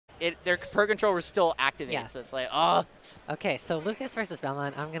their per control was still activated. Yeah. So it's like, oh. Okay, so Lucas versus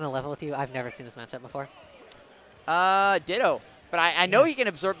Belmont. I'm going to level with you. I've never seen this matchup before. Ditto. But I know he can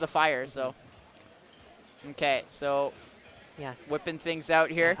absorb the fire, so. Okay, so yeah, whipping things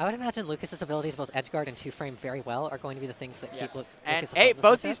out here. I would imagine Lucas's ability to both edge guard and two-frame very well are going to be the things that keep Lucas and afloat hey, in this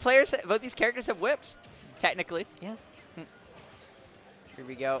both matchup. these characters have whips, technically. Yeah. Here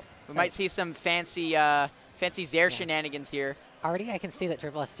we go. We might see some fancy Zaire shenanigans here. Already, I can see that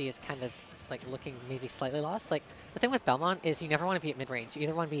DribbleSD is kind of like looking maybe slightly lost. Like the thing with Belmont is you never want to be at mid-range. You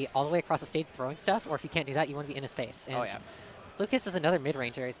either want to be all the way across the stage throwing stuff, or if you can't do that, you want to be in his face. And Lucas is another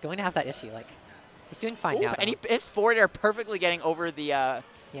mid-ranger. He's going to have that issue. Like he's doing fine now. And his forward air perfectly getting over the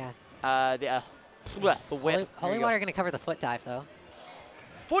the whip. Holy Water going to cover the foot dive though.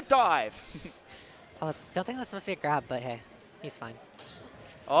 Foot dive. Oh, don't think that's supposed to be a grab, but hey, he's fine.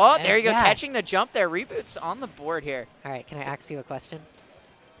 Oh, and there you go, catching the jump there. Reboot's on the board here. All right, can I ask you a question?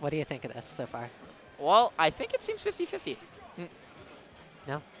 What do you think of this so far? Well, I think it seems 50-50.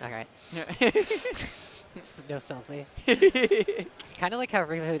 No? All right. Just no-sells me. Kind of like how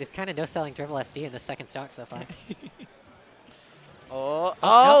Reboot is kind of no-selling DribbleSD in the second stock so far. No.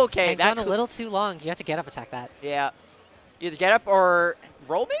 Okay. That's a little too long. You have to get up attack that. Yeah. Either get up or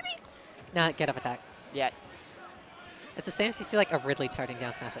roll, maybe? No, get up attack. Yeah. It's the same as you see like a Ridley charging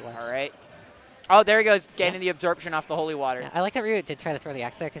down smash at ledge. All right. Oh, there he goes, getting the absorption off the holy water. Yeah, I like that Reboot did try to throw the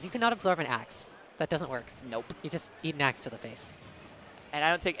axe there, because you cannot absorb an axe. That doesn't work. Nope. You just eat an axe to the face. And I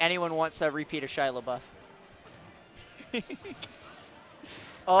don't think anyone wants to repeat a Shia LaBeouf.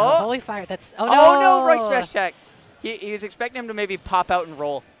 Holy fire! That's no! Oh no! Right smash check. He was expecting him to maybe pop out and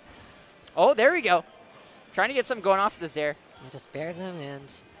roll. Oh, there we go. Trying to get something going off this there. He just bears him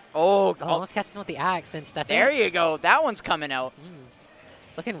and almost catches him with the axe, and that's there it. you go. That one's coming out.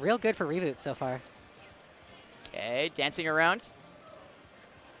 Looking real good for Reboot so far. Okay, dancing around.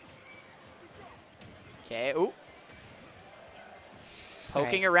 Okay, ooh.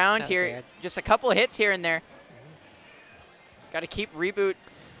 Poking around here. Weird. Just a couple of hits here and there. Got to keep Reboot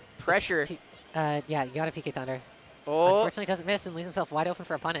pressure. Yeah, you got to PK Thunder. Oh. Unfortunately, doesn't miss and leaves himself wide open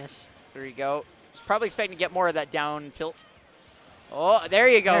for a punish. There you go. He's probably expecting to get more of that down tilt. Oh, there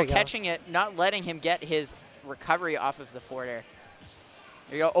you go. Catching it, not letting him get his recovery off of the forward air.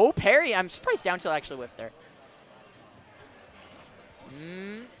 There you go. Oh, parry. I'm surprised down tilt actually whiffed there.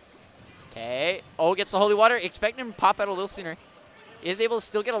 Okay. Oh, gets the holy water. Expecting him to pop out a little sooner. Is able to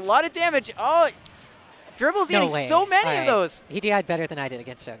still get a lot of damage. Oh, Dribble's getting so many of those. He DI'd better than I did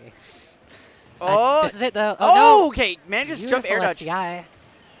against Shogi. Oh, this is it though. Oh, no. Okay. Manages to jump air dodge. SDI.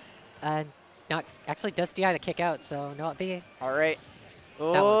 Not actually does DI the kick out, so no up B. All right.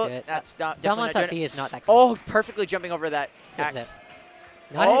 Oh, that won't do it. That's not. Belmont up B is not that good. Oh, perfectly jumping over that axe. This is it.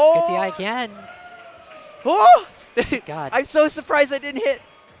 Not it. Good DI again. Oh! God. I'm so surprised I didn't hit.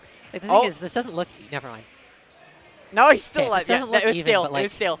 Like, the thing is, this doesn't look. Never mind. No, he's still alive. Yeah, it was still. Like, it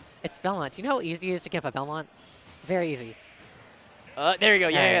was still. It's Belmont. Do you know how easy it is to give a Belmont? Very easy. There you go.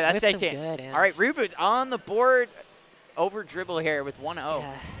 Yeah, that's that good. All right, Reboot's on the board over Dribble here with 1-0.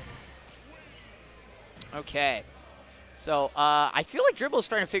 Yeah. Okay. So I feel like Dribble's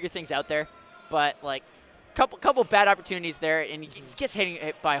starting to figure things out there, but like couple bad opportunities there, and he gets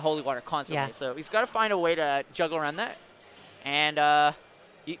hit by holy water constantly. Yeah. So he's got to find a way to juggle around that. And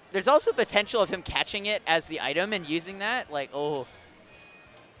there's also potential of him catching it as the item and using that. Like, oh,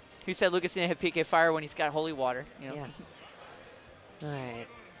 who said Lucas didn't hit PK Fire when he's got holy water? You know? Yeah. All right.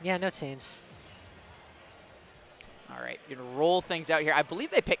 Yeah, no change. All right, gonna roll things out here. I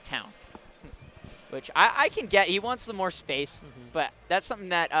believe they picked Town, which I can get. He wants the more space, but that's something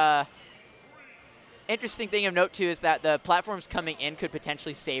that interesting thing of note too is that the platforms coming in could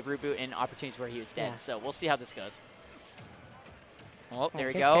potentially save Reboot in opportunities where he was dead. Yeah. So we'll see how this goes. Oh, there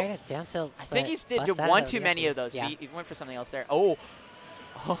we good go. fair to down tilts, I think he's did one too many of those. Yeah. He went for something else there. Oh,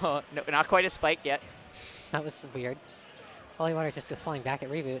 no, not quite a spike yet. That was weird. Holy water just goes falling back at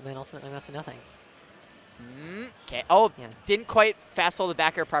Reboot and then ultimately amounts to nothing. Okay. Oh, didn't quite fast fall the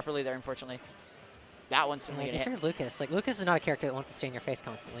back air properly there, unfortunately. That one's certainly like, gonna if hit. you're Lucas, like Lucas is not a character that wants to stay in your face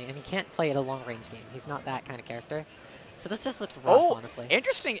constantly, and he can't play at a long range game. He's not that kind of character. So this just looks rough, honestly.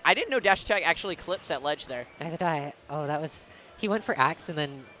 Interesting. I didn't know dash attack actually clips that ledge there. Neither did I. Oh, that was. He went for axe and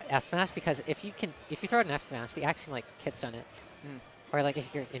then F smash because if you throw out an F smash, the axe can like hit stun it, or like if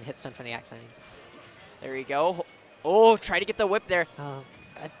you're in hit stun from the axe. I mean. There you go. Oh, try to get the whip there.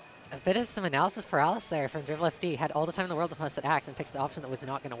 A bit of some analysis paralysis there from DribbleSD. Had all the time in the world to punch that axe and picks the option that was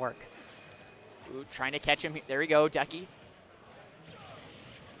not going to work. Ooh, trying to catch him. There we go, Ducky.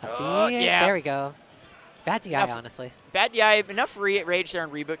 Yeah. There we go. Bad DI, honestly. Bad DI. Enough rage there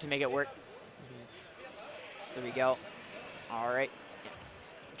on Reboot to make it work. So there we go. All right.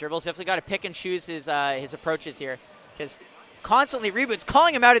 Dribble's definitely got to pick and choose his approaches here, because constantly Reboot's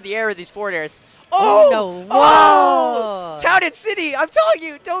calling him out of the air with these forward airs. Oh! No. Oh! Town and City, I'm telling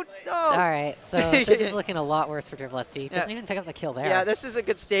you, don't. Oh. All right, so this is looking a lot worse for DribbleSD. Doesn't even pick up the kill there. Yeah, this is a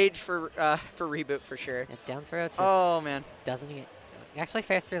good stage for Reboot for sure. Yeah, down throw to. Oh man. Doesn't he actually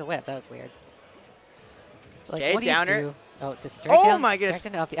fast through the whip? That was weird. Like, Okay, what do downer. you do? Oh, just straight down. My goodness.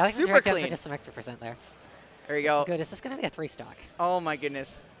 Straight down to up. I think Super direct down clean. for just some extra % there. There you go. Good. Is this gonna be a 3-stock? Oh my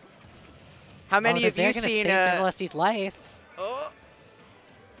goodness. How many of you gonna seen? Save DribbleSD's life. Oh.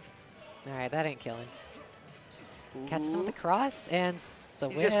 All right, that ain't killing. Catches him with the cross and the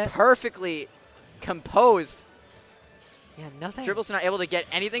He's whip. just perfectly composed. Yeah, nothing. Dribble's not able to get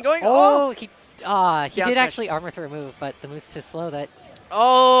anything going. Oh, he did smash. actually armor through a move, but the move's too slow that.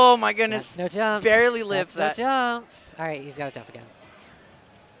 Oh my goodness. That's no jump. Barely lives That's that. no jump. All right, he's got to jump again.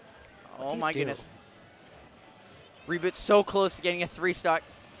 Oh my goodness. Reboot's so close to getting a 3-stock.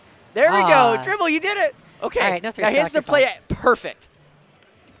 There we go. Dribble, you did it. Okay. All right, no 3-stock. Now he has to play it perfect.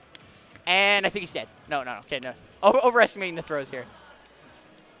 And I think he's dead. No. Okay, no. Overestimating the throws here.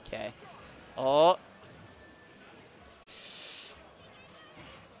 Okay. Oh.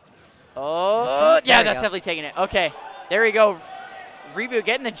 Oh, yeah, that's definitely taking it. Okay. There we go. Reboot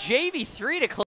getting the JV3 to close.